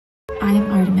I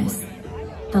am Artemis,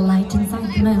 the light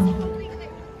inside the moon.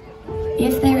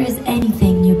 If there is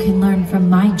anything you can learn from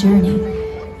my journey,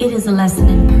 it is a lesson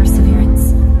in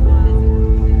perseverance.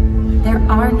 There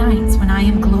are nights when I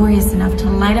am glorious enough to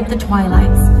light up the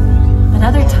twilights, but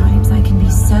other times I can be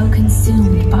so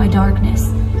consumed by darkness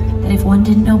that if one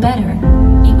didn't know better,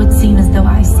 it would seem as though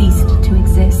I ceased to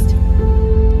exist.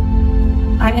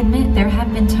 I admit there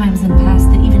have been times in the past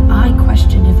that even I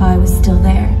questioned if I was still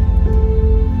there.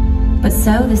 But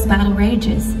so this battle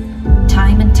rages.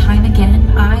 Time and time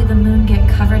again, I, the moon, get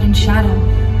covered in shadow,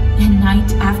 and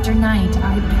night after night,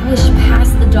 I push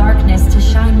past the darkness to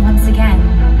shine once again.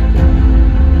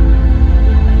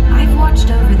 I've watched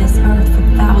over this earth for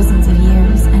thousands of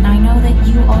years, and I know that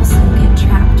you also get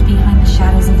trapped behind the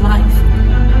shadows of life.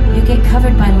 You get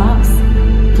covered by loss,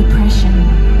 depression,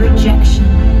 rejection,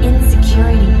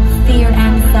 insecurity, fear,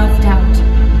 and self-doubt.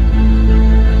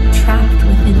 Trapped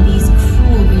within these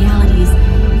cruel realities,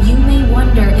 you may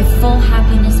wonder if full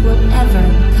happiness will ever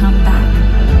come back.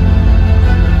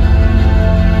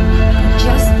 But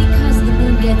just because the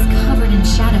moon gets covered in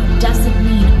shadow doesn't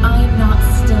mean I'm not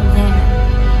still there,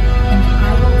 and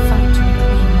I will fight to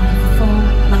reclaim my full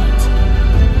light.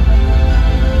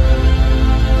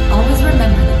 Always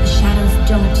remember that the shadows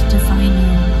don't define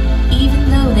you, even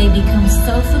though they become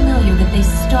so familiar that they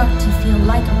start to feel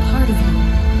like a part of you.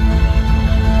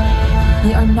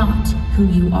 They are not who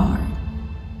you are.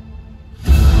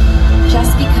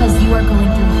 Just because you are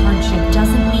going through hardship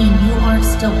doesn't mean you aren't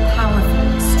still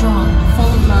powerful, strong, full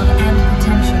of love and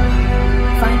potential.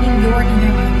 Finding your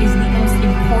inner light